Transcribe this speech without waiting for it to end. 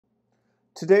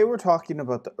Today we're talking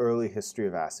about the early history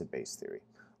of acid-base theory.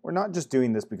 We're not just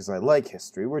doing this because I like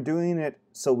history, we're doing it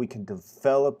so we can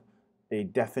develop a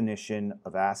definition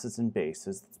of acids and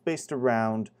bases that's based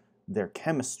around their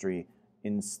chemistry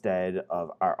instead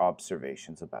of our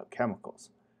observations about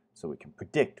chemicals. So we can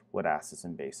predict what acids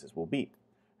and bases will be.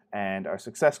 And our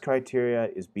success criteria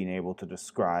is being able to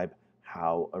describe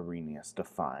how Arrhenius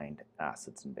defined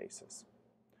acids and bases.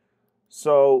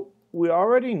 So we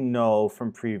already know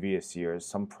from previous years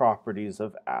some properties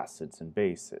of acids and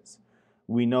bases.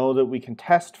 We know that we can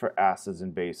test for acids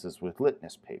and bases with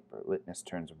litmus paper. Litmus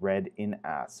turns red in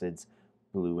acids,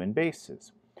 blue in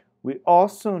bases. We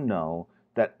also know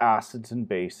that acids and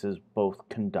bases both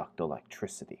conduct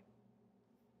electricity.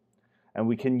 And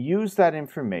we can use that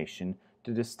information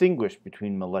to distinguish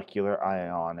between molecular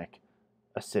ionic,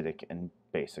 acidic, and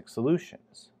basic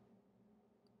solutions.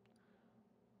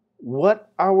 What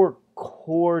our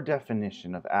core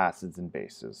definition of acids and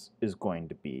bases is going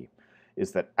to be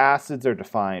is that acids are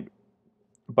defined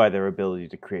by their ability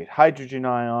to create hydrogen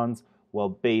ions, while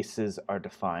bases are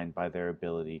defined by their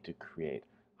ability to create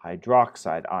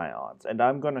hydroxide ions. And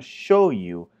I'm going to show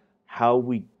you how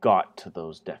we got to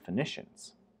those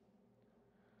definitions.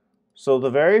 So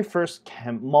the very first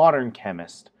modern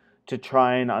chemist to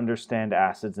try and understand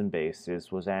acids and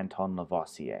bases was Anton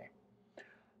Lavoisier.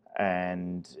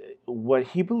 And what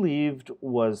he believed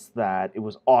was that it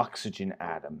was oxygen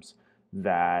atoms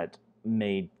that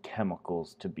made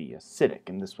chemicals to be acidic.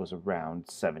 And this was around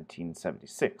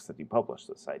 1776 that he published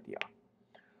this idea.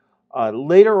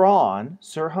 Later on,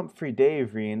 Sir Humphrey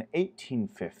Davy in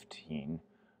 1815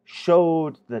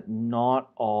 showed that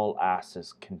not all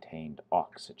acids contained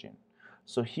oxygen.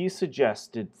 So he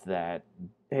suggested that,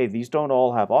 hey, these don't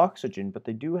all have oxygen, but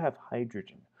they do have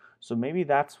hydrogen. So maybe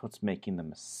that's what's making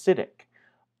them acidic.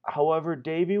 However,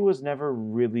 Davy was never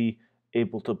really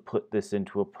able to put this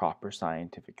into a proper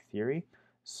scientific theory,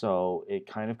 so it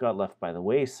kind of got left by the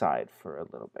wayside for a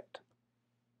little bit.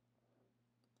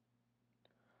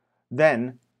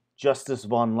 Then, Justus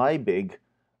von Liebig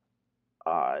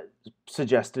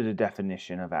suggested a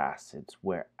definition of acids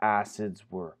where acids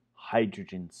were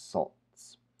hydrogen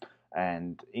salts.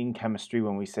 And in chemistry,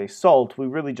 when we say salt, we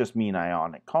really just mean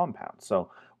ionic compounds.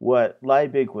 So what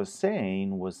Liebig was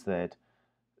saying was that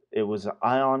it was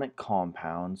ionic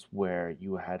compounds where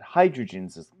you had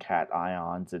hydrogens as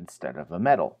cations instead of a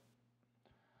metal.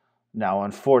 Now,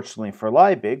 unfortunately for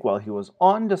Liebig, while he was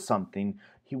onto something,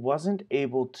 he wasn't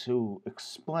able to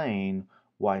explain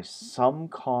why some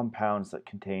compounds that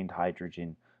contained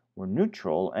hydrogen were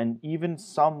neutral, and even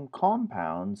some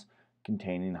compounds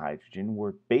containing hydrogen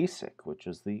were basic, which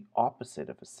is the opposite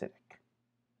of acidic.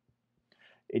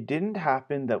 It didn't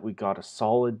happen that we got a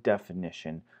solid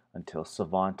definition until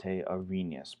Svante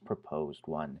Arrhenius proposed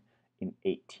one in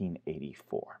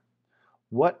 1884.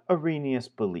 What Arrhenius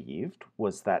believed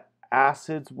was that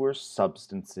acids were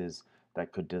substances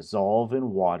that could dissolve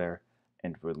in water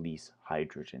and release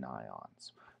hydrogen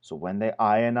ions. So when they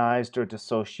ionized or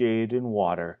dissociated in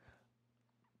water,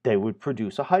 they would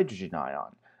produce a hydrogen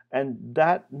ion. And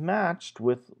that matched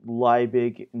with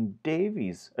Liebig and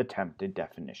Davy's attempted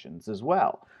definitions as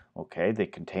well. Okay, they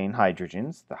contain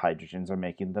hydrogens. The hydrogens are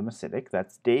making them acidic.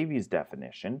 That's Davy's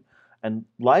definition. And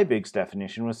Liebig's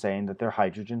definition was saying that they're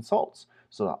hydrogen salts.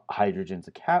 So the hydrogen's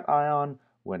a cation.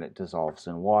 When it dissolves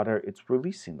in water, it's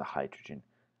releasing the hydrogen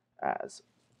as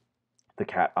the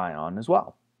cation as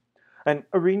well. And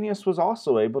Arrhenius was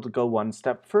also able to go one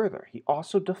step further. He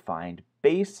also defined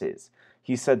bases.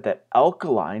 He said that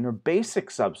alkaline or basic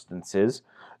substances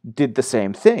did the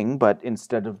same thing, but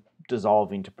instead of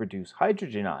dissolving to produce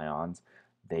hydrogen ions,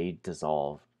 they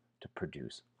dissolve to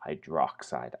produce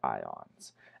hydroxide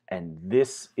ions. And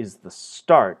this is the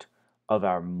start of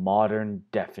our modern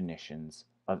definitions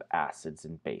of acids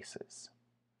and bases.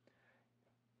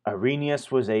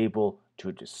 Arrhenius was able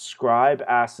to describe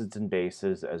acids and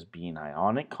bases as being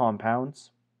ionic compounds.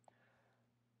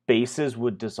 Bases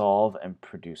would dissolve and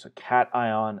produce a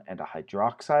cation and a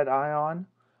hydroxide ion,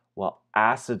 while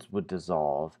acids would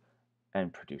dissolve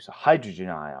and produce a hydrogen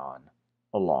ion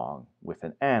along with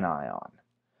an anion.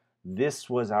 This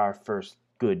was our first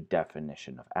good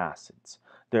definition of acids.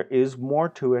 There is more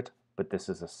to it, but this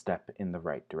is a step in the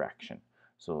right direction.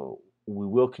 So we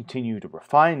will continue to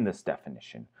refine this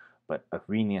definition, but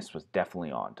Arrhenius was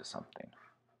definitely on to something.